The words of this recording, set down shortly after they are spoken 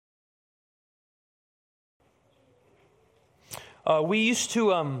We used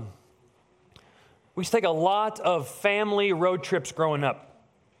to take a lot of family road trips growing up.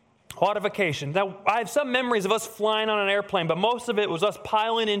 A lot of vacations. Now, I have some memories of us flying on an airplane, but most of it was us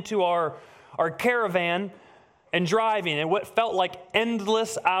piling into our caravan and driving in what felt like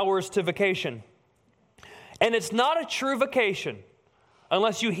endless hours to vacation. And it's not a true vacation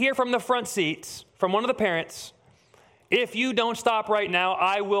unless you hear from the front seats, from one of the parents, "If you don't stop right now,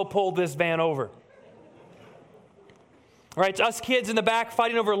 I will pull this van over." Right, it's us kids in the back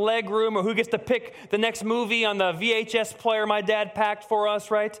fighting over leg room or who gets to pick the next movie on the VHS player my dad packed for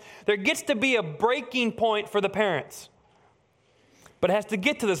us, right? There gets to be a breaking point for the parents. But it has to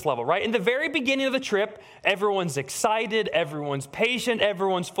get to this level, right? In the very beginning of the trip, everyone's excited, everyone's patient,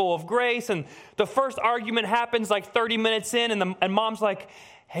 everyone's full of grace, and the first argument happens like 30 minutes in, and mom's like,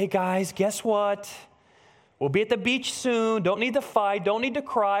 "Hey guys, guess what? We'll be at the beach soon. Don't need to fight. Don't need to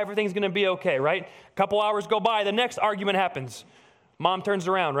cry. Everything's going to be okay," right? A couple hours go by. The next argument happens. Mom turns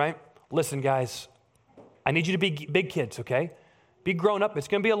around, right? "Listen, guys, I need you to be big kids, okay? Be grown up. It's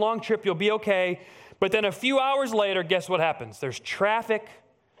going to be a long trip. You'll be okay." But then a few hours later, guess what happens? There's traffic,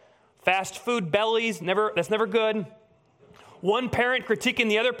 fast food bellies. That's never good. One parent critiquing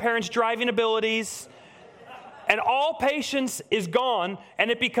the other parent's driving abilities. And all patience is gone,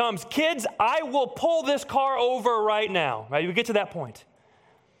 and it becomes, "Kids, I will pull this car over right now." Right? We get to that point.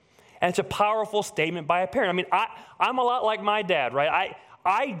 And it's a powerful statement by a parent. I mean, I'm a lot like my dad, right?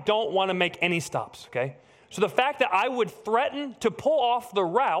 I don't want to make any stops, okay? So the fact that I would threaten to pull off the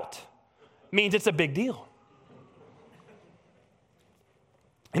route means it's a big deal.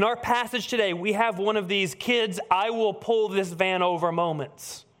 In our passage today, we have one of these "kids, I will pull this van over"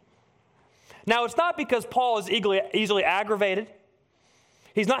 moments. Now, it's not because Paul is easily aggravated.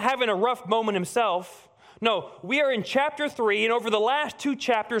 He's not having a rough moment himself. No, we are in chapter 3, and over the last 2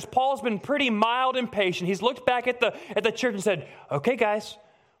 chapters, Paul's been pretty mild and patient. He's looked back at the church and said, "Okay, guys,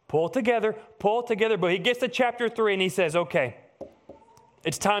 pull it together. But he gets to chapter 3, and he says, "Okay,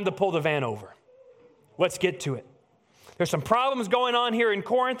 it's time to pull the van over. Let's get to it. There's some problems going on here in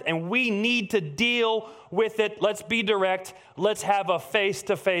Corinth, and we need to deal with it. Let's be direct. Let's have a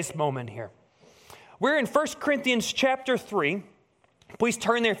face-to-face moment here." We're in 1 Corinthians chapter 3. Please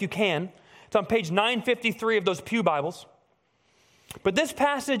turn there if you can. It's on page 953 of those pew Bibles. But this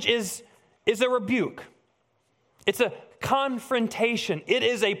passage is a rebuke. It's a confrontation. It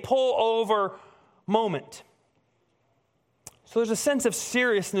is a pull-over moment. So there's a sense of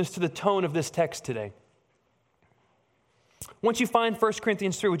seriousness to the tone of this text today. Once you find 1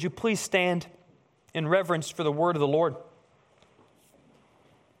 Corinthians 3, would you please stand in reverence for the word of the Lord?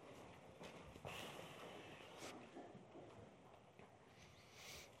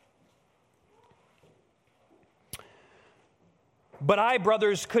 "But I,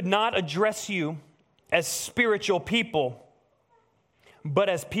 brothers, could not address you as spiritual people, but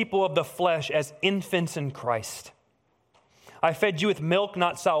as people of the flesh, as infants in Christ. I fed you with milk,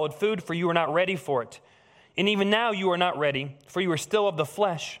 not solid food, for you were not ready for it. And even now you are not ready, for you are still of the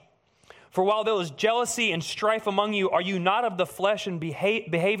flesh. For while there is jealousy and strife among you, are you not of the flesh and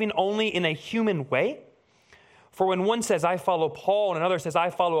behaving only in a human way? For when one says, 'I follow Paul,' and another says, 'I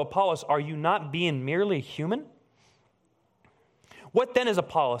follow Apollos,' are you not being merely human? What then is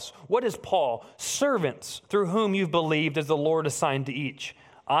Apollos? What is Paul? Servants through whom you've believed as the Lord assigned to each.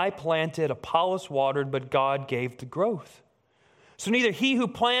 I planted, Apollos watered, but God gave the growth. So neither he who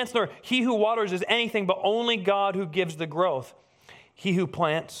plants nor he who waters is anything, but only God who gives the growth. He who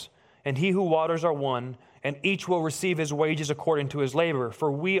plants and he who waters are one, and each will receive his wages according to his labor. For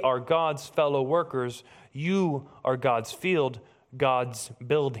we are God's fellow workers. You are God's field, God's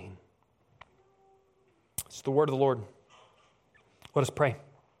building." It's the word of the Lord. Let us pray.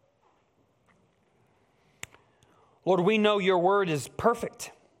 Lord, we know your word is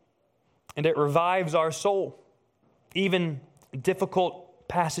perfect, and it revives our soul, even difficult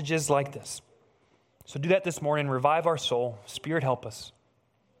passages like this. So do that this morning. Revive our soul. Spirit, help us.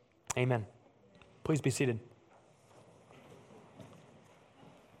 Amen. Please be seated.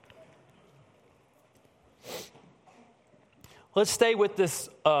 Let's stay with this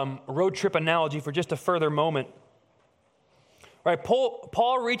road trip analogy for just a further moment. Right,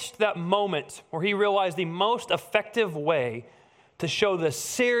 Paul reached that moment where he realized the most effective way to show the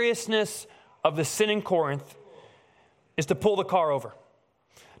seriousness of the sin in Corinth is to pull the car over.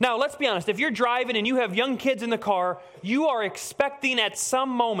 Now, let's be honest. If you're driving and you have young kids in the car, you are expecting at some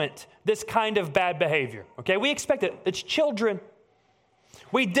moment this kind of bad behavior. Okay, we expect it. It's children.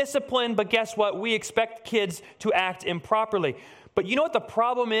 We discipline, but guess what? We expect kids to act improperly. But you know what the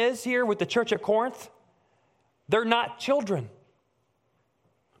problem is here with the church at Corinth? They're not children.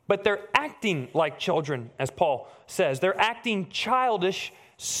 but they're acting like children, as Paul says. They're acting childish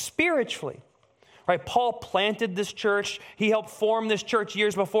spiritually. Right? Paul planted this church. He helped form this church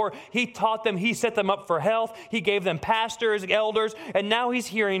years before. He taught them. He set them up for health. He gave them pastors, elders. And now he's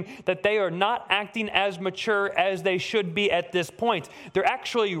hearing that they are not acting as mature as they should be at this point. They're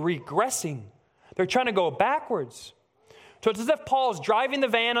actually regressing. They're trying to go backwards. So it's as if Paul's driving the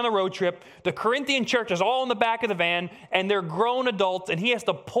van on the road trip. The Corinthian church is all in the back of the van, and they're grown adults, and he has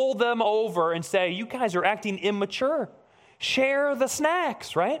to pull them over and say, you guys are acting immature. Share the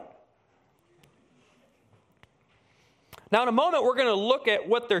snacks, right? Now, in a moment, we're going to look at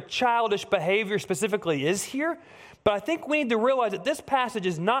what their childish behavior specifically is here. But I think we need to realize that this passage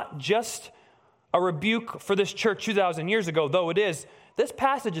is not just a rebuke for this church 2,000 years ago, though it is. This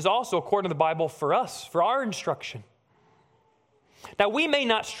passage is also, according to the Bible, for us, for our instruction. Now, we may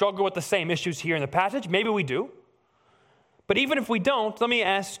not struggle with the same issues here in the passage. Maybe we do. But even if we don't, let me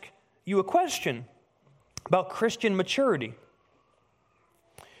ask you a question about Christian maturity.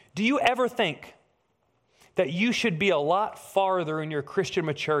 Do you ever think that you should be a lot farther in your Christian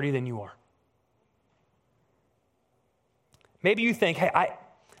maturity than you are? Maybe you think, hey,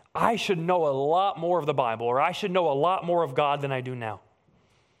 I should know a lot more of the Bible, or I should know a lot more of God than I do now.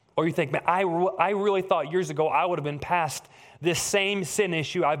 Or you think, man, I really thought years ago I would have been past this same sin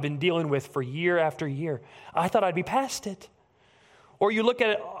issue I've been dealing with for year after year. I thought I'd be past it. Or you look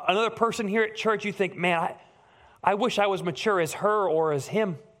at another person here at church, you think, man, I wish I was mature as her or as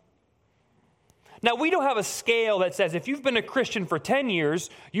him. Now, we don't have a scale that says if you've been a Christian for 10 years,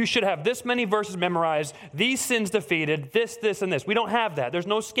 you should have this many verses memorized, these sins defeated, this, and this. We don't have that. There's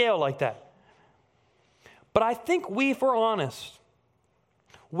no scale like that. But I think if we're honest,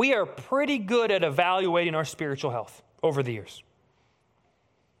 we are pretty good at evaluating our spiritual health over the years.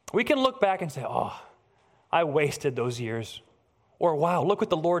 We can look back and say, oh, I wasted those years. Or, wow, look what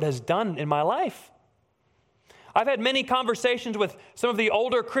the Lord has done in my life. I've had many conversations with some of the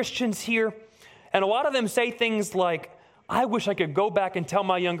older Christians here, and a lot of them say things like, I wish I could go back and tell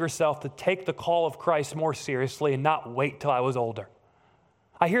my younger self to take the call of Christ more seriously and not wait till I was older.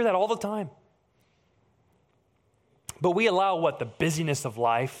 I hear that all the time. But we allow the busyness of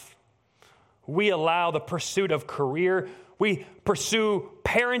life. We allow the pursuit of career. We pursue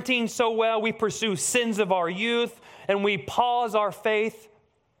parenting so well. We pursue sins of our youth, and we pause our faith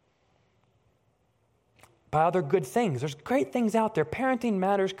by other good things. There's great things out there. Parenting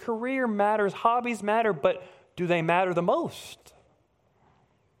matters, career matters, hobbies matter, but do they matter the most?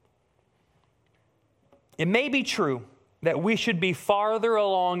 It may be true that we should be farther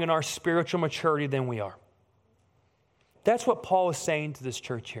along in our spiritual maturity than we are. That's what Paul is saying to this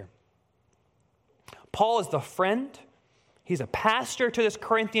church here. Paul is the friend. He's a pastor to this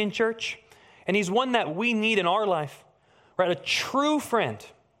Corinthian church, and he's one that we need in our life. Right? A true friend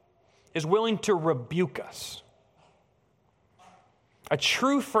is willing to rebuke us. A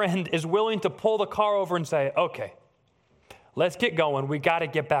true friend is willing to pull the car over and say, okay, let's get going. We got to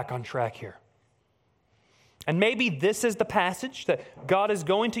get back on track here. And maybe this is the passage that God is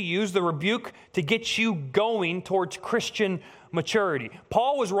going to use the rebuke to get you going towards Christian maturity.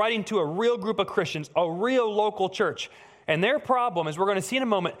 Paul was writing to a real group of Christians, a real local church. And their problem, as we're going to see in a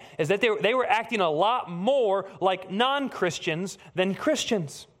moment, is that they were acting a lot more like non-Christians than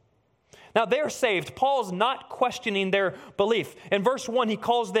Christians. Now, they're saved. Paul's not questioning their belief. In verse 1, he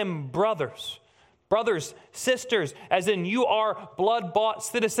calls them brothers. Brothers, sisters, as in you are blood-bought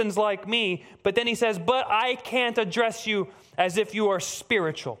citizens like me. But then he says, but I can't address you as if you are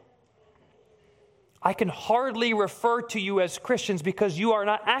spiritual. I can hardly refer to you as Christians because you are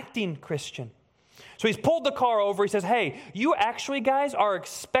not acting Christian. So he's pulled the car over. He says, hey, you actually, guys, are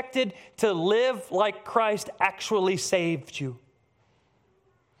expected to live like Christ actually saved you.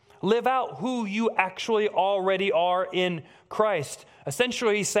 Live out who you actually already are in Christ.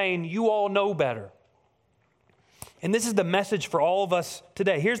 Essentially, he's saying, you all know better. And this is the message for all of us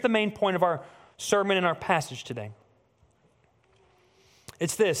today. Here's the main point of our sermon and our passage today.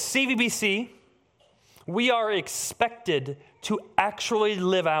 It's this: CVBC, we are expected to actually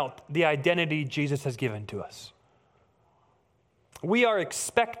live out the identity Jesus has given to us. We are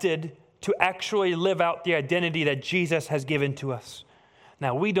expected to actually live out the identity that Jesus has given to us.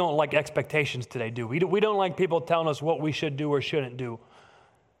 Now, we don't like expectations today, do we? We don't like people telling us what we should do or shouldn't do.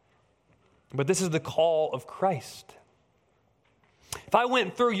 But this is the call of Christ. If I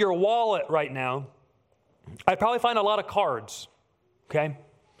went through your wallet right now, I'd probably find a lot of cards, okay?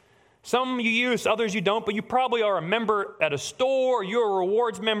 Some you use, others you don't, but you probably are a member at a store, you're a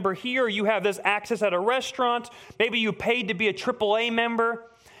rewards member here, you have this access at a restaurant, maybe you paid to be a AAA member.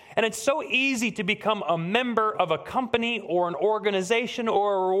 And it's so easy to become a member of a company or an organization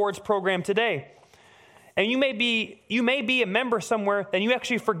or a rewards program today. And you may be a member somewhere, and you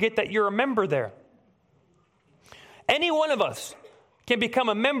actually forget that you're a member there. Any one of us can become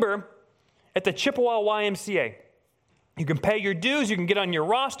a member at the Chippewa YMCA. You can pay your dues, you can get on your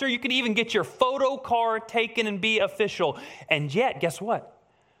roster, you can even get your photo card taken and be official. And yet, guess what?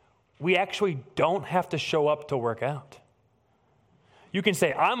 We actually don't have to show up to work out. You can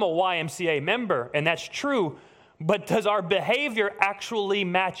say, I'm a YMCA member, and that's true, but does our behavior actually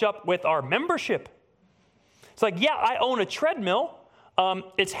match up with our membership? It's like, yeah, I own a treadmill.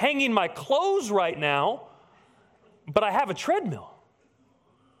 It's hanging my clothes right now, but I have a treadmill.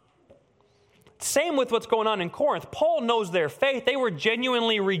 Same with what's going on in Corinth. Paul knows their faith. They were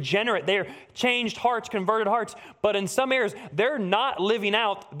genuinely regenerate. They're changed hearts, converted hearts. But in some areas, they're not living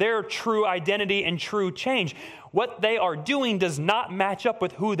out their true identity and true change. What they are doing does not match up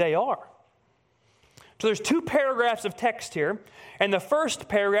with who they are. So there's 2 paragraphs of text here. And the first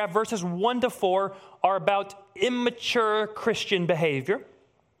paragraph, verses 1 to 4, are about immature Christian behavior.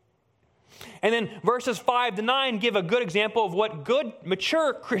 And then verses 5 to 9 give a good example of what good,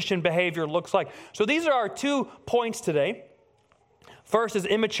 mature Christian behavior looks like. So these are our 2 points today. First is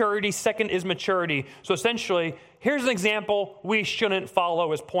immaturity. Second is maturity. So essentially, here's an example we shouldn't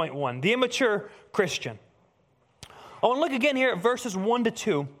follow as point 1. The immature Christian. I want to look again here at verses 1 to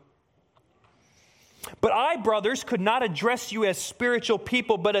 2. But I, brothers, could not address you as spiritual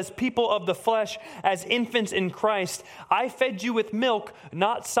people, but as people of the flesh, as infants in Christ. I fed you with milk,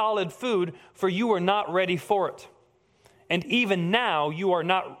 not solid food, for you were not ready for it. And even now you are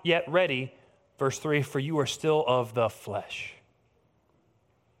not yet ready. Verse 3, for you are still of the flesh.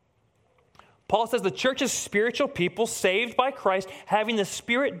 Paul says the church is spiritual people, saved by Christ, having the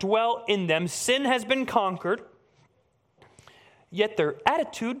Spirit dwell in them. Sin has been conquered. Yet their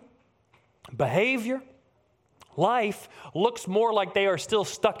attitude, behavior, life looks more like they are still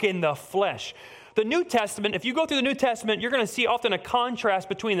stuck in the flesh. The New Testament, if you go through the New Testament, you're going to see often a contrast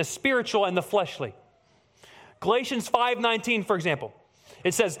between the spiritual and the fleshly. Galatians 5:19, for example,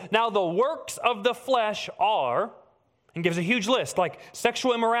 it says, now the works of the flesh are, and gives a huge list, like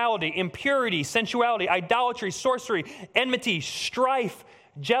sexual immorality, impurity, sensuality, idolatry, sorcery, enmity, strife,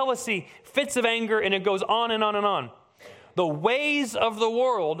 jealousy, fits of anger, and it goes on and on and on. The ways of the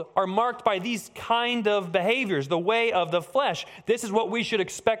world are marked by these kind of behaviors, the way of the flesh. This is what we should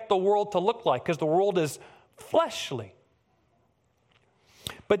expect the world to look like, because the world is fleshly.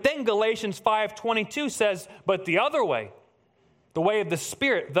 But then Galatians 5:22 says, but the other way, the way of the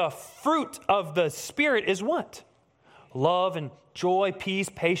Spirit, the fruit of the Spirit is what? Love and joy, peace,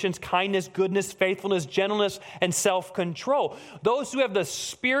 patience, kindness, goodness, faithfulness, gentleness, and self-control. Those who have the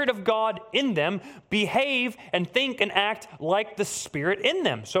Spirit of God in them behave and think and act like the Spirit in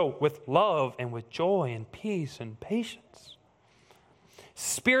them. So with love and with joy and peace and patience.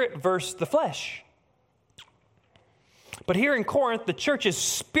 Spirit versus the flesh. But here in Corinth, the church is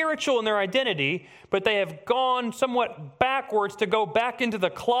spiritual in their identity, but they have gone somewhat backwards to go back into the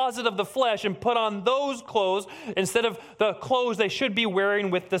closet of the flesh and put on those clothes instead of the clothes they should be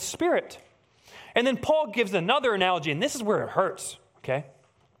wearing with the Spirit. And then Paul gives another analogy, and this is where it hurts, okay?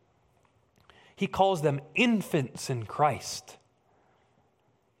 He calls them infants in Christ.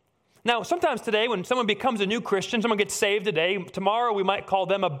 Now, sometimes today when someone becomes a new Christian, someone gets saved today, tomorrow we might call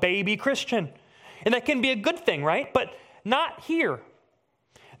them a baby Christian. And that can be a good thing, right? But not here.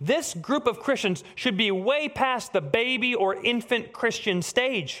 This group of Christians should be way past the baby or infant Christian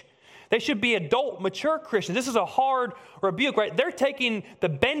stage. They should be adult, mature Christians. This is a hard rebuke, right? They're taking the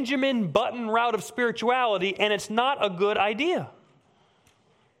Benjamin Button route of spirituality, and it's not a good idea.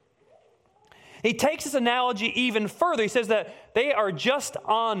 He takes this analogy even further. He says that they are just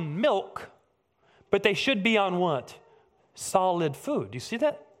on milk, but they should be on what? Solid food. Do you see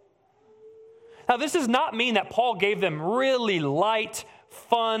that? Now, this does not mean that Paul gave them really light,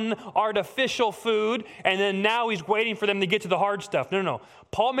 fun, artificial food, and then now he's waiting for them to get to the hard stuff. No.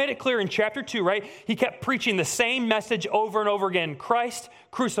 Paul made it clear in chapter 2, right? He kept preaching the same message over and over again. Christ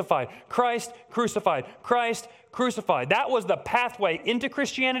crucified, Christ crucified, Christ crucified. That was the pathway into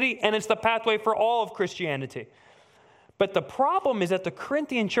Christianity, and it's the pathway for all of Christianity. But the problem is that the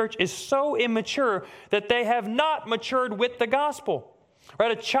Corinthian church is so immature that they have not matured with the gospel.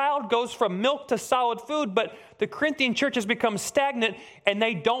 Right? A child goes from milk to solid food, but the Corinthian church has become stagnant and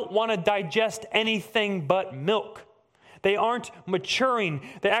they don't want to digest anything but milk. They aren't maturing.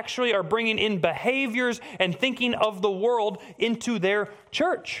 They actually are bringing in behaviors and thinking of the world into their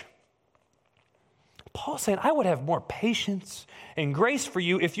church. Paul's saying, I would have more patience and grace for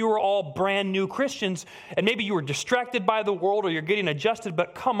you if you were all brand new Christians and maybe you were distracted by the world or you're getting adjusted.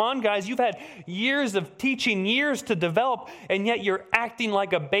 But come on, guys, you've had years of teaching, years to develop, and yet you're acting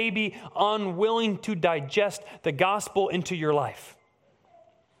like a baby, unwilling to digest the gospel into your life.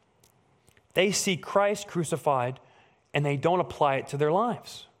 They see Christ crucified and they don't apply it to their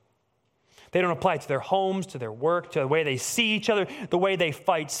lives. They don't apply it to their homes, to their work, to the way they see each other, the way they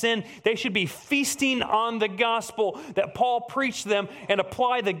fight sin. They should be feasting on the gospel that Paul preached to them and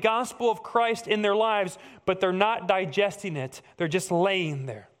apply the gospel of Christ in their lives, but they're not digesting it. They're just laying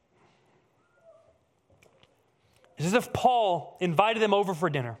there. It's as if Paul invited them over for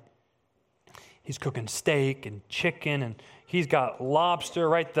dinner. He's cooking steak and chicken, and he's got lobster,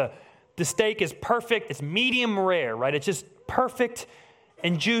 right? The steak is perfect. It's medium rare, right? It's just perfect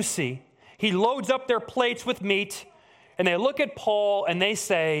and juicy. He loads up their plates with meat, and they look at Paul and they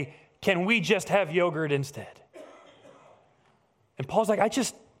say, can we just have yogurt instead? And Paul's like, I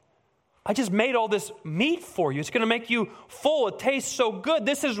just made all this meat for you. It's going to make you full. It tastes so good.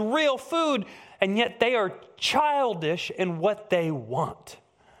 This is real food. And yet they are childish in what they want.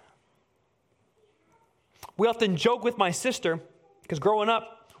 We often joke with my sister, because growing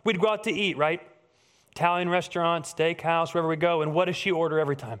up, we'd go out to eat, right? Italian restaurant, steakhouse, wherever we go. And what does she order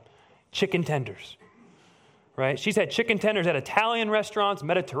every time? Chicken tenders, right? She's had chicken tenders at Italian restaurants,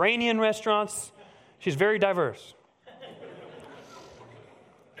 Mediterranean restaurants. She's very diverse.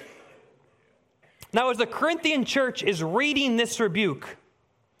 Now, as the Corinthian church is reading this rebuke,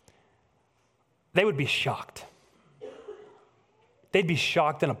 they would be shocked. They'd be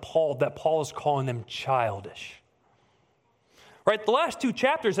shocked and appalled that Paul is calling them childish. Right? The last two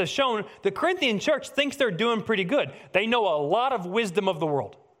chapters have shown the Corinthian church thinks they're doing pretty good. They know a lot of wisdom of the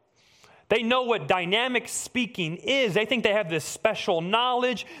world. They know what dynamic speaking is. They think they have this special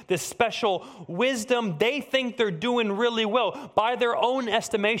knowledge, this special wisdom. They think they're doing really well. By their own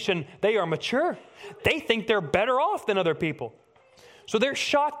estimation, they are mature. They think they're better off than other people. So they're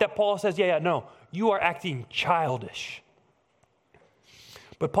shocked that Paul says, no, you are acting childish.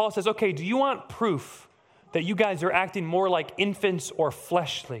 But Paul says, okay, do you want proof that you guys are acting more like infants or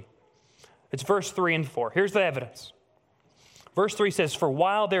fleshly? It's verse 3 and 4. Here's the evidence. Verse 3 says, for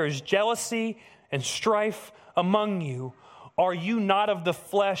while there is jealousy and strife among you, are you not of the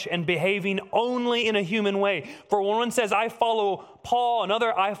flesh and behaving only in a human way? For when one says, I follow Paul,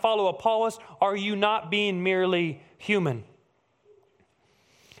 another, I follow Apollos, are you not being merely human?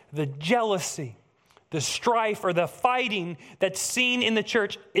 The jealousy, the strife, or the fighting that's seen in the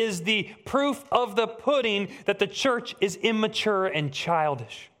church is the proof of the pudding that the church is immature and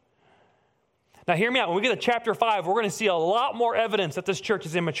childish. Now, hear me out. When we get to chapter 5, we're going to see a lot more evidence that this church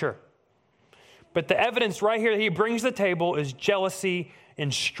is immature. But the evidence right here that he brings to the table is jealousy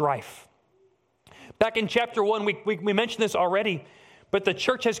and strife. Back in chapter 1, we mentioned this already, but the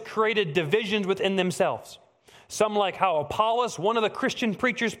church has created divisions within themselves. Some like how Apollos, one of the Christian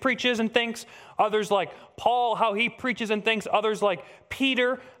preachers, preaches and thinks. Others like Paul, how he preaches and thinks. Others like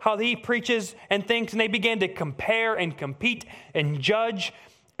Peter, how he preaches and thinks. And they began to compare and compete and judge.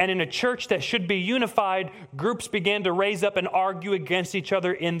 And in a church that should be unified, groups began to raise up and argue against each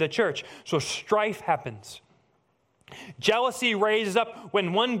other in the church. So strife happens. Jealousy raises up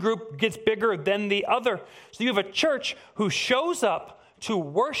when one group gets bigger than the other. So you have a church who shows up to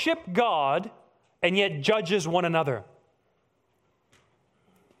worship God and yet judges one another.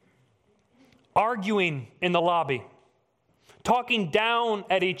 Arguing in the lobby. Talking down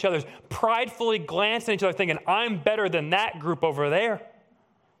at each other. Pridefully glancing at each other thinking, I'm better than that group over there.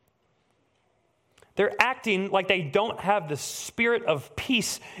 They're acting like they don't have the spirit of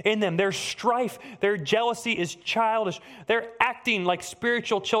peace in them. Their strife, their jealousy is childish. They're acting like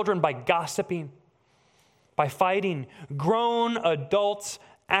spiritual children by gossiping, by fighting. Grown adults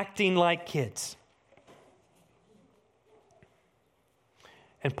acting like kids.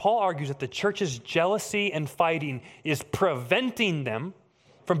 And Paul argues that the church's jealousy and fighting is preventing them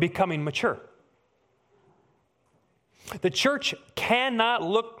from becoming mature. The church cannot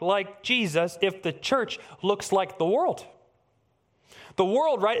look like Jesus if the church looks like the world. The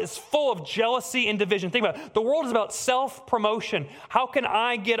world, right, is full of jealousy and division. Think about it. The world is about self-promotion. How can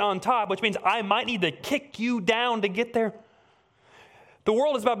I get on top? Which means I might need to kick you down to get there. The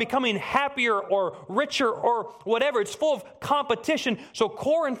world is about becoming happier or richer or whatever. It's full of competition. So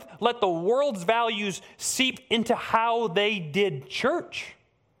Corinth let the world's values seep into how they did church.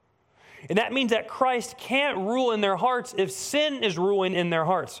 And that means that Christ can't rule in their hearts if sin is ruling in their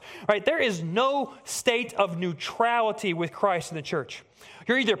hearts. Right? There is no state of neutrality with Christ in the church.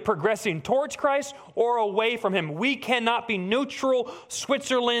 You're either progressing towards Christ or away from him. We cannot be neutral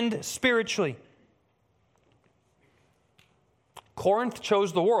Switzerland spiritually. Corinth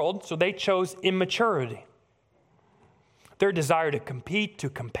chose the world, so they chose immaturity. Their desire to compete, to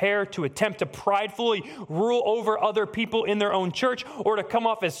compare, to attempt to pridefully rule over other people in their own church, or to come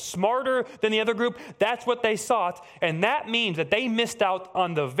off as smarter than the other group, that's what they sought. And that means that they missed out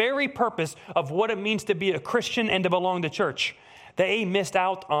on the very purpose of what it means to be a Christian and to belong to church. They missed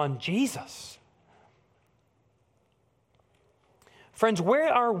out on Jesus. Friends,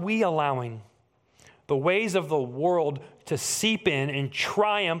 where are we allowing the ways of the world to seep in and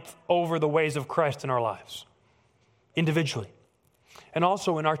triumph over the ways of Christ in our lives? Individually, and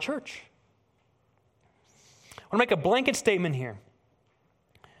also in our church. I want to make a blanket statement here.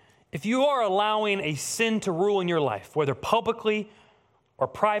 If you are allowing a sin to rule in your life, whether publicly or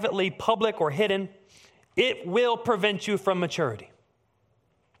privately, public or hidden, it will prevent you from maturity.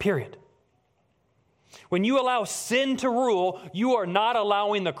 Period. When you allow sin to rule, you are not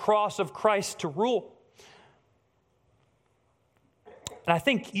allowing the cross of Christ to rule. And I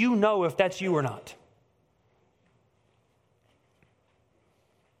think you know if that's you or not.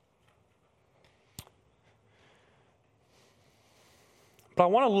 But I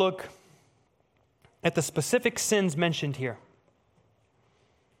want to look at the specific sins mentioned here.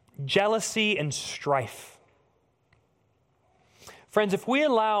 Jealousy and strife. Friends, if we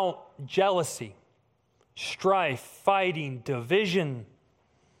allow jealousy, strife, fighting, division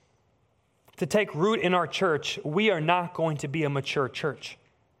to take root in our church, we are not going to be a mature church.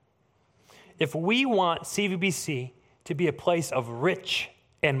 If we want CVBC to be a place of rich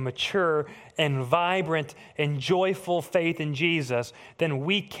and mature and vibrant and joyful faith in Jesus, then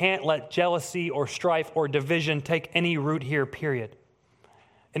we can't let jealousy or strife or division take any root here, period.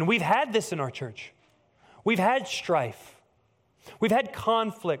 And we've had this in our church. We've had strife. We've had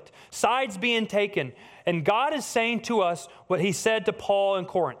conflict, sides being taken. And God is saying to us what he said to Paul in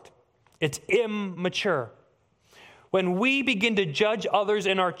Corinth. It's immature. When we begin to judge others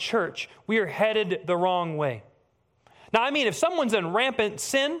in our church, we are headed the wrong way. Now, I mean, if someone's in rampant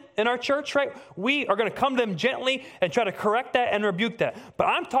sin in our church, right, we are going to come to them gently and try to correct that and rebuke that. But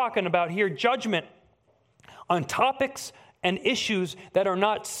I'm talking about here judgment on topics and issues that are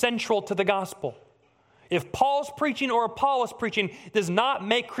not central to the gospel. If Paul's preaching or Apollos preaching does not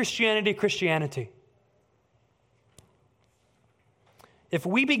make Christianity Christianity. If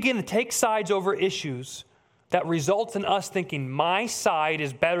we begin to take sides over issues that results in us thinking my side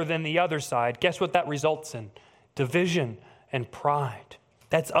is better than the other side, guess what that results in? Division and pride.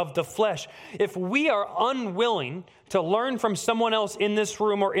 That's of the flesh. If we are unwilling to learn from someone else in this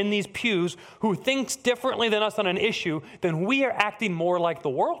room or in these pews who thinks differently than us on an issue, then we are acting more like the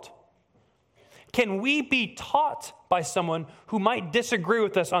world. Can we be taught by someone who might disagree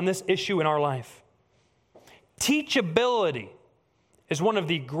with us on this issue in our life? Teachability is one of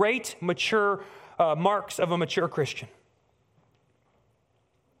the great mature marks of a mature Christian.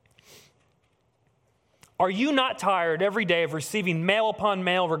 Are you not tired every day of receiving mail upon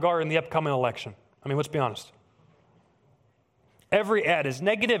mail regarding the upcoming election? I mean, let's be honest. Every ad is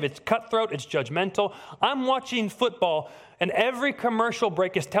negative, it's cutthroat, it's judgmental. I'm watching football, and every commercial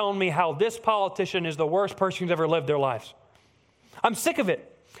break is telling me how this politician is the worst person who's ever lived their lives. I'm sick of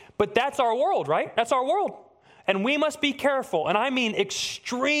it. But that's our world, right? That's our world. And we must be careful, and I mean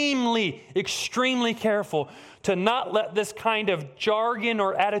extremely, extremely careful to not let this kind of jargon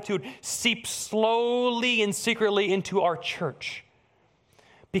or attitude seep slowly and secretly into our church,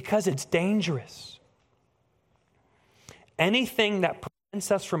 because it's dangerous. Anything that prevents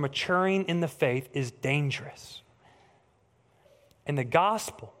us from maturing in the faith is dangerous. And the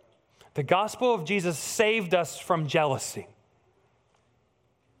gospel of Jesus saved us from jealousy.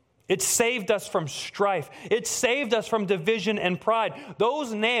 It saved us from strife. It saved us from division and pride.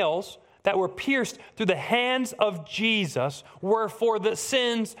 Those nails that were pierced through the hands of Jesus were for the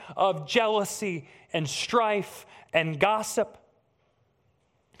sins of jealousy and strife and gossip.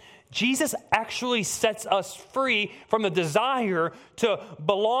 Jesus actually sets us free from the desire to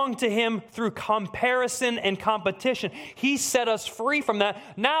belong to him through comparison and competition. He set us free from that.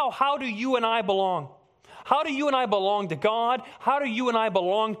 Now, how do you and I belong? How do you and I belong to God? How do you and I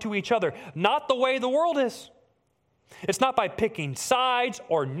belong to each other? Not the way the world is. It's not by picking sides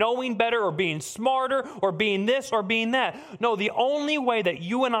or knowing better or being smarter or being this or being that. No, the only way that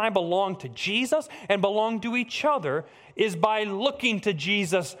you and I belong to Jesus and belong to each other is by looking to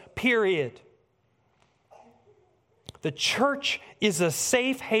Jesus, period. The church is a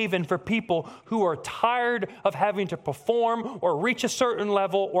safe haven for people who are tired of having to perform or reach a certain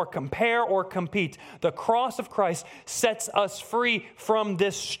level or compare or compete. The cross of Christ sets us free from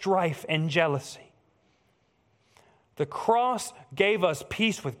this strife and jealousy. The cross gave us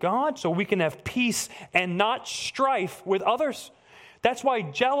peace with God so we can have peace and not strife with others. That's why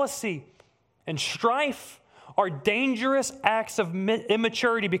jealousy and strife are dangerous acts of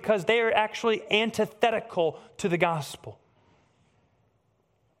immaturity, because they are actually antithetical to the gospel.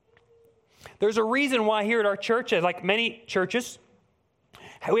 There's a reason why here at our church, like many churches,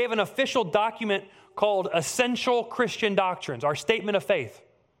 we have an official document called Essential Christian Doctrines, our statement of faith.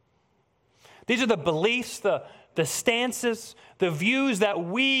 These are the beliefs, the stances, the views that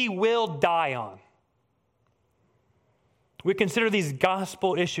we will die on. We consider these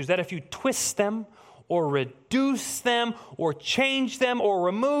gospel issues that if you twist them or reduce them or change them or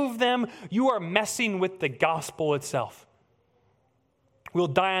remove them, you are messing with the gospel itself. We'll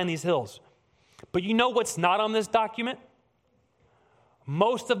die on these hills. But you know what's not on this document?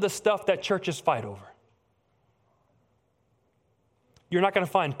 Most of the stuff that churches fight over. You're not going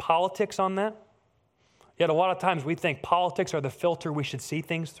to find politics on that. Yet a lot of times we think politics are the filter we should see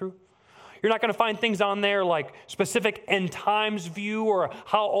things through. You're not going to find things on there like specific end times view or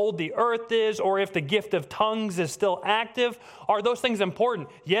how old the earth is or if the gift of tongues is still active. Are those things important?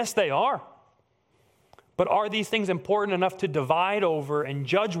 Yes, they are. But are these things important enough to divide over and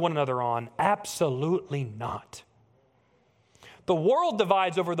judge one another on? Absolutely not. The world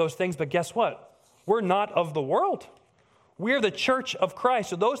divides over those things, but guess what? We're not of the world. We're the church of Christ.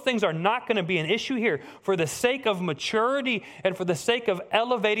 So those things are not going to be an issue here. For the sake of maturity and for the sake of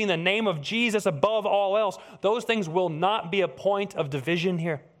elevating the name of Jesus above all else, those things will not be a point of division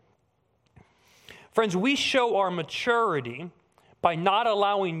here. Friends, we show our maturity by not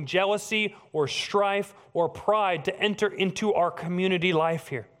allowing jealousy or strife or pride to enter into our community life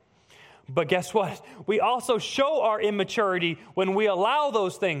here. But guess what? We also show our immaturity when we allow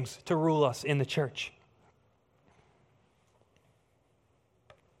those things to rule us in the church.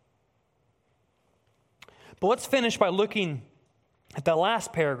 But let's finish by looking at the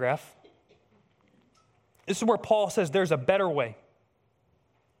last paragraph. This is where Paul says there's a better way.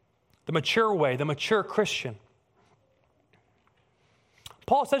 The mature way, the mature Christian.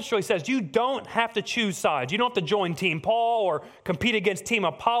 Paul essentially says you don't have to choose sides. You don't have to join Team Paul or compete against Team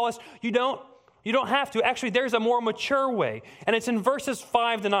Apollos. You don't have to. Actually, there's a more mature way. And it's in verses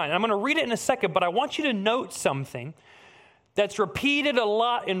 5 to 9. And I'm going to read it in a second, but I want you to note something that's repeated a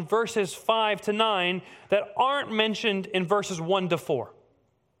lot in verses 5 to 9 that aren't mentioned in verses 1 to 4.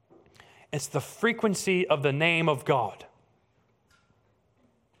 It's the frequency of the name of God.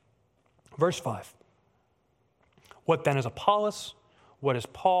 Verse 5. What then is Apollos? What is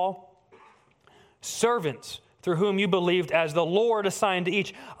Paul? Servants through whom you believed as the Lord assigned to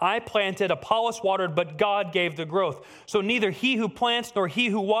each. I planted, Apollos watered, but God gave the growth. So neither he who plants nor he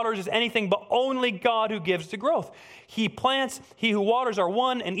who waters is anything, but only God who gives the growth. He plants, he who waters are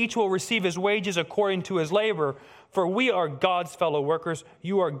one, and each will receive his wages according to his labor. For we are God's fellow workers.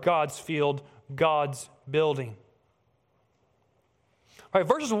 You are God's field, God's building. All right,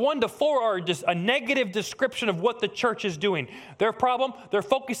 verses 1 to 4 are just a negative description of what the church is doing. Their problem, they're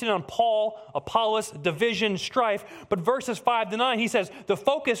focusing on Paul, Apollos, division, strife. But verses 5 to 9, he says the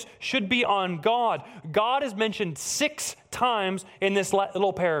focus should be on God. God is mentioned 6 times in this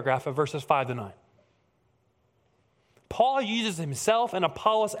little paragraph of verses 5 to 9. Paul uses himself and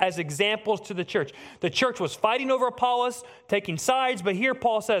Apollos as examples to the church. The church was fighting over Apollos, taking sides, but here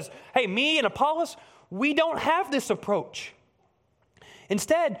Paul says, hey, me and Apollos, we don't have this approach.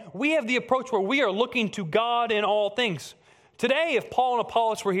 Instead, we have the approach where we are looking to God in all things. Today, if Paul and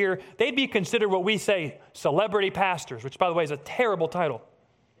Apollos were here, they'd be considered what we say celebrity pastors, which, by the way, is a terrible title.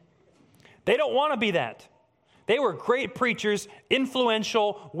 They don't want to be that. They were great preachers,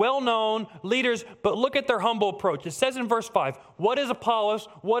 influential, well-known leaders, but look at their humble approach. It says in verse 5, what is Apollos?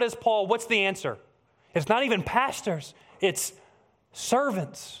 What is Paul? What's the answer? It's not even pastors. It's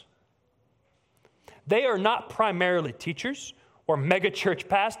servants. They are not primarily teachers or megachurch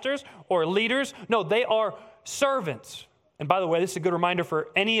pastors or leaders. No, they are servants. And by the way, this is a good reminder for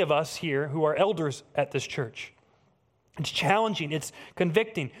any of us here who are elders at this church. It's challenging. It's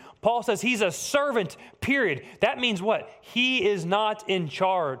convicting. Paul says he's a servant, period. That means what? He is not in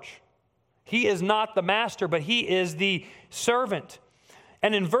charge. He is not the master, but he is the servant.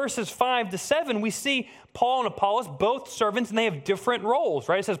 And in verses 5 to 7, we see Paul and Apollos, both servants, and they have different roles,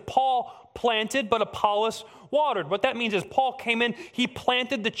 right? It says Paul planted, but Apollos watered. What that means is Paul came in, he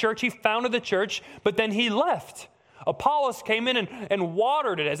planted the church, he founded the church, but then he left. Apollos came in and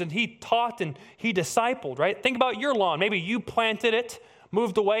watered it, as in he taught and he discipled, right? Think about your lawn. Maybe you planted it,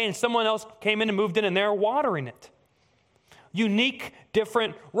 moved away, and someone else came in and moved in, and they're watering it. Unique,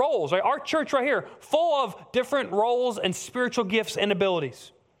 different roles. Right? Our church right here, full of different roles and spiritual gifts and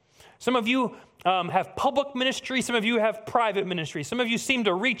abilities. Some of you have public ministry. Some of you have private ministry. Some of you seem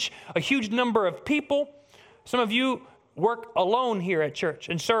to reach a huge number of people. Some of you work alone here at church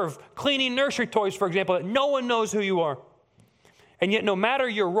and serve cleaning nursery toys, for example, that no one knows who you are. And yet, no matter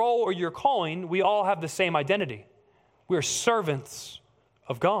your role or your calling, we all have the same identity. We're servants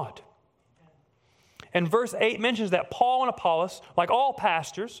of God. And verse 8 mentions that Paul and Apollos, like all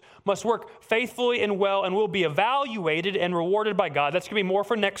pastors, must work faithfully and well and will be evaluated and rewarded by God. That's going to be more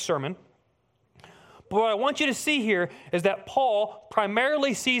for next sermon. But what I want you to see here is that Paul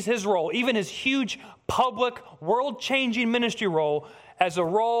primarily sees his role, even his huge public, world-changing ministry role, as a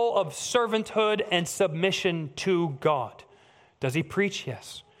role of servanthood and submission to God. Does he preach?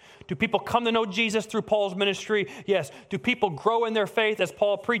 Yes. Do people come to know Jesus through Paul's ministry? Yes. Do people grow in their faith as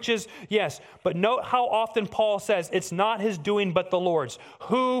Paul preaches? Yes. But note how often Paul says it's not his doing but the Lord's.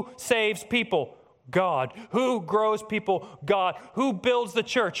 Who saves people? God. Who grows people? God. Who builds the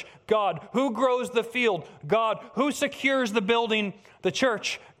church? God. Who grows the field? God. Who secures the building? The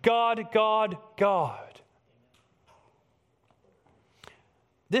church? God, God, God.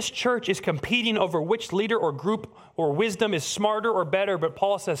 This church is competing over which leader or group or wisdom is smarter or better, but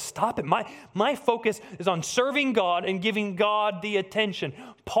Paul says, stop it. My focus is on serving God and giving God the attention.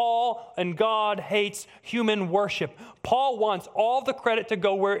 Paul and God hates human worship. Paul wants all the credit to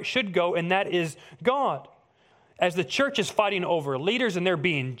go where it should go, and that is God. As the church is fighting over leaders and they're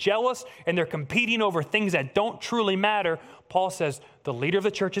being jealous and they're competing over things that don't truly matter, Paul says the leader of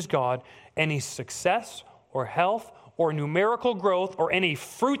the church is God. Any success or health or numerical growth or any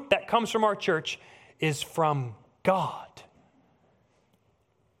fruit that comes from our church is from God.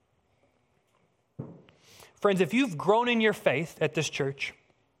 Friends, if you've grown in your faith at this church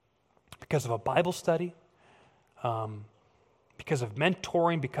because of a Bible study, because of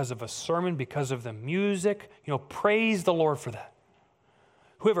mentoring, because of a sermon, because of the music, praise the Lord for that.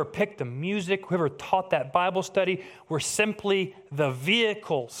 Whoever picked the music, whoever taught that Bible study, we're simply the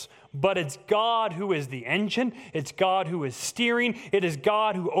vehicles. But it's God who is the engine. It's God who is steering. It is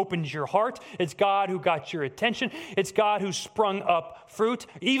God who opens your heart. It's God who got your attention. It's God who sprung up fruit.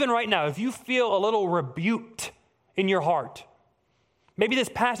 Even right now, if you feel a little rebuked in your heart, maybe this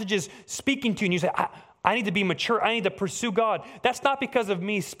passage is speaking to you and you say, I need to be mature. I need to pursue God. That's not because of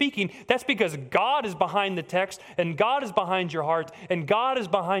me speaking. That's because God is behind the text and God is behind your heart and God is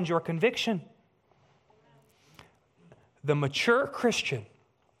behind your conviction. The mature Christian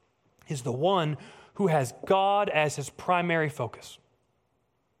is the one who has God as his primary focus.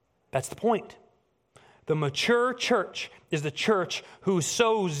 That's the point. The mature church is the church who's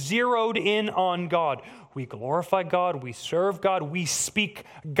so zeroed in on God. We glorify God, we serve God, we speak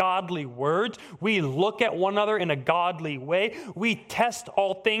godly words, we look at one another in a godly way, we test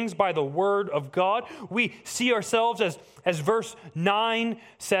all things by the word of God, we see ourselves as verse 9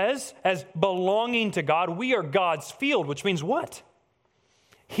 says, as belonging to God. We are God's field, which means what?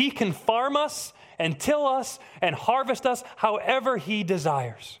 He can farm us and till us and harvest us however he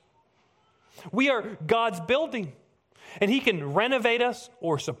desires. We are God's building. And he can renovate us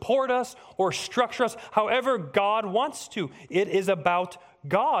or support us or structure us however God wants to. It is about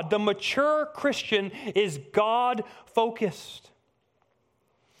God. The mature Christian is God-focused.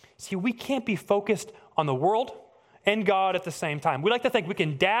 See, we can't be focused on the world and God at the same time. We like to think we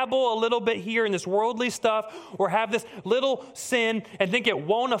can dabble a little bit here in this worldly stuff or have this little sin and think it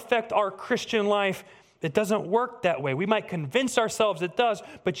won't affect our Christian life. It doesn't work that way. We might convince ourselves it does,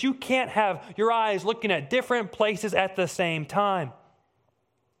 but you can't have your eyes looking at different places at the same time.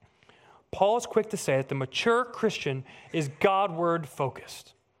 Paul is quick to say that the mature Christian is Godward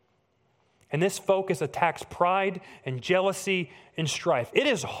focused. And this focus attacks pride and jealousy and strife. It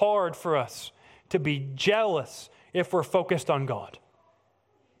is hard for us to be jealous if we're focused on God.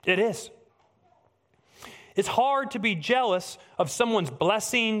 It is. It's hard to be jealous of someone's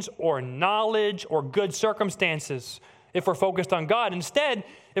blessings or knowledge or good circumstances if we're focused on God. Instead,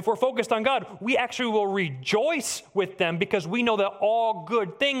 if we're focused on God, we actually will rejoice with them because we know that all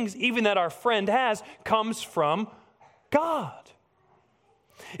good things, even that our friend has, comes from God.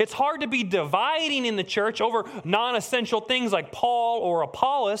 It's hard to be dividing in the church over non-essential things like Paul or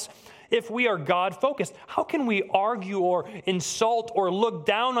Apollos if we are God-focused. How can we argue or insult or look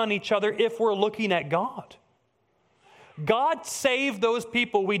down on each other if we're looking at God? God saved those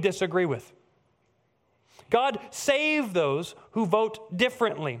people we disagree with. God saved those who vote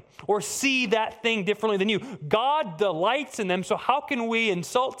differently or see that thing differently than you. God delights in them, so how can we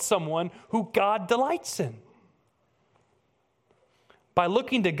insult someone who God delights in? By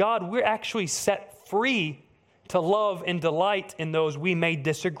looking to God, we're actually set free to love and delight in those we may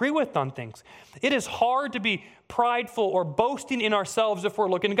disagree with on things. It is hard to be prideful or boasting in ourselves if we're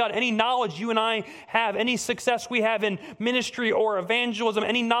looking to God. Any knowledge you and I have, any success we have in ministry or evangelism,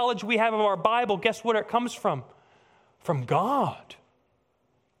 any knowledge we have of our Bible, guess what it comes from? from God.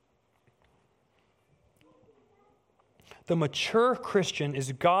 The mature Christian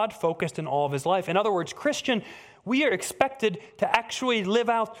is God-focused in all of his life. In other words, Christian, we are expected to actually live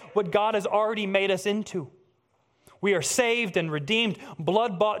out what God has already made us into. We are saved and redeemed,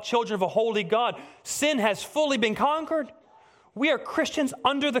 blood-bought children of a holy God. Sin has fully been conquered. We are Christians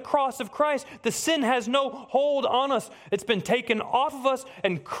under the cross of Christ. The sin has no hold on us. It's been taken off of us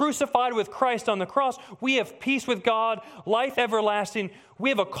and crucified with Christ on the cross. We have peace with God, life everlasting. We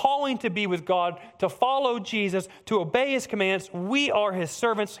have a calling to be with God, to follow Jesus, to obey his commands. We are his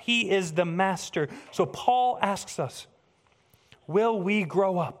servants. He is the master. So Paul asks us, will we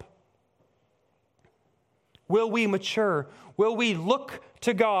grow up? Will we mature? Will we look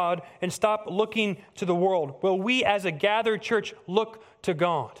to God and stop looking to the world? Will we as a gathered church look to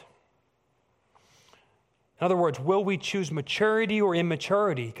God? In other words, will we choose maturity or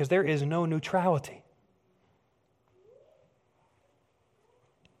immaturity? Because there is no neutrality.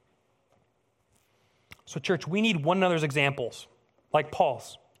 So church, we need one another's examples, like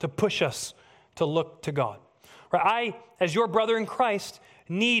Paul's, to push us to look to God. Right? I, as your brother in Christ,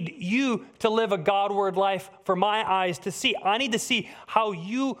 need you to live a Godward life for my eyes to see. I need to see how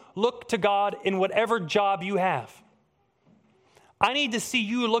you look to God in whatever job you have. I need to see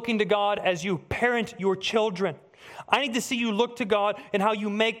you looking to God as you parent your children. I need to see you look to God in how you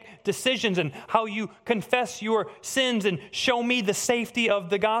make decisions and how you confess your sins and show me the safety of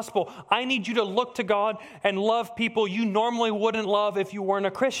the gospel. I need you to look to God and love people you normally wouldn't love if you weren't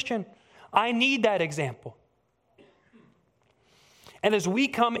a Christian. I need that example. And as we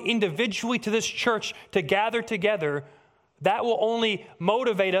come individually to this church to gather together, that will only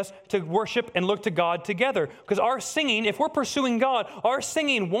motivate us to worship and look to God together. Because our singing, if we're pursuing God, our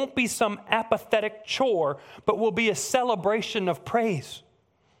singing won't be some apathetic chore, but will be a celebration of praise.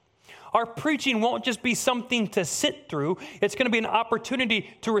 Our preaching won't just be something to sit through. It's going to be an opportunity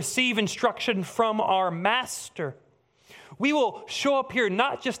to receive instruction from our master. We will show up here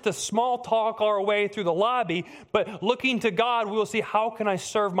not just to small talk our way through the lobby, but looking to God, we will see, how can I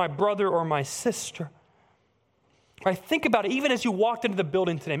serve my brother or my sister? Right? Think about it, even as you walked into the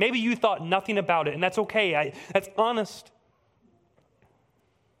building today. Maybe you thought nothing about it, and that's okay. That's honest.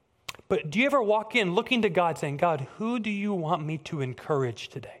 But do you ever walk in looking to God saying, God, who do you want me to encourage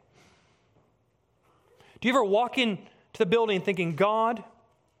today? Do you ever walk into the building thinking, God,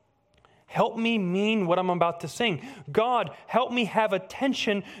 help me mean what I'm about to sing. God, help me have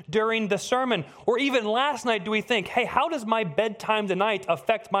attention during the sermon. Or even last night, do we think, hey, how does my bedtime tonight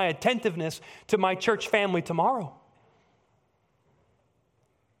affect my attentiveness to my church family tomorrow?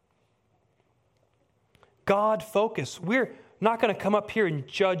 God focus. We're not going to come up here and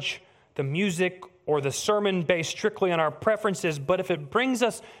judge the music or the sermon based strictly on our preferences, but if it brings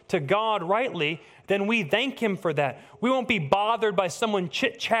us to God rightly, then we thank him for that. We won't be bothered by someone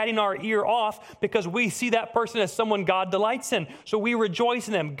chit-chatting our ear off because we see that person as someone God delights in. So we rejoice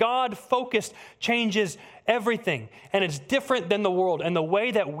in them. God-focused changes everything, and it's different than the world. And the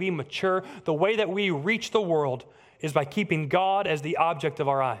way that we mature, the way that we reach the world is by keeping God as the object of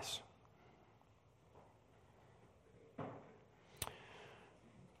our eyes.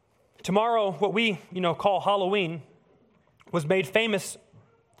 Tomorrow, what we call Halloween, was made famous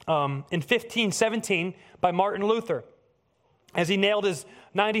in 1517 by Martin Luther as he nailed his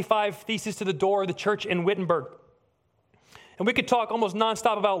 95 Theses to the door of the church in Wittenberg. And we could talk almost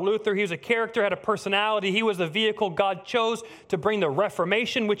nonstop about Luther. He was a character, had a personality. He was the vehicle God chose to bring the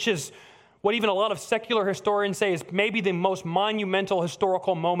Reformation, which is what even a lot of secular historians say is maybe the most monumental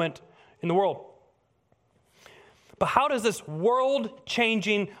historical moment in the world. But how does this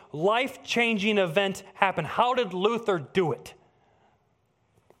world-changing, life-changing event happen? How did Luther do it?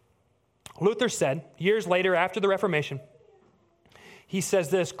 Luther said, years later after the Reformation, he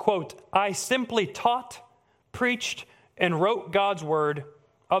says this, quote, I simply taught, preached, and wrote God's word,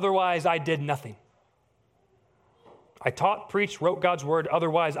 otherwise I did nothing. I taught, preached, wrote God's word,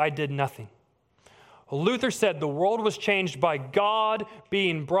 otherwise I did nothing. Luther said the world was changed by God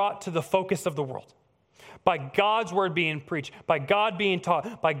being brought to the focus of the world. By God's word being preached, by God being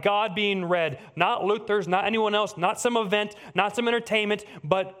taught, by God being read. Not Luther's, not anyone else, not some event, not some entertainment,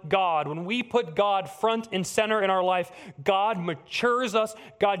 but God. When we put God front and center in our life, God matures us,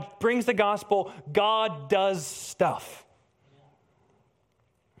 God brings the gospel, God does stuff.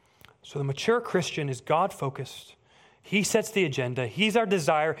 So the mature Christian is God-focused. He sets the agenda. He's our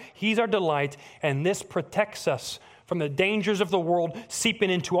desire. He's our delight. And this protects us from the dangers of the world seeping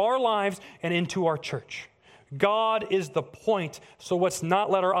into our lives and into our church. God is the point, so let's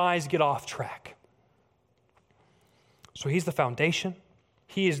not let our eyes get off track. So he's the foundation.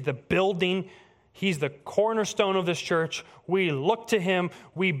 He is the building. He's the cornerstone of this church. We look to him.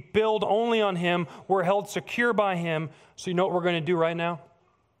 We build only on him. We're held secure by him. So you know what we're going to do right now?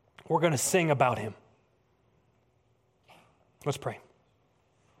 We're going to sing about him. Let's pray.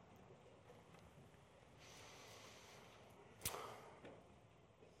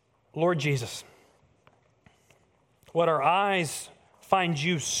 Lord Jesus, let our eyes find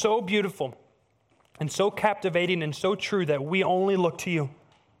you so beautiful and so captivating and so true that we only look to you.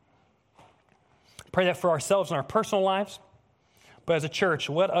 Pray that for ourselves in our personal lives, but as a church,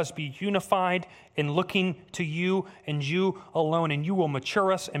 let us be unified in looking to you and you alone, and you will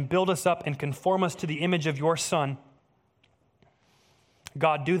mature us and build us up and conform us to the image of your Son.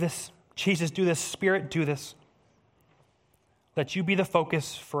 God, do this. Jesus, do this. Spirit, do this. Let you be the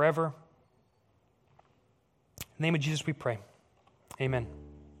focus forever. In the name of Jesus we pray. Amen.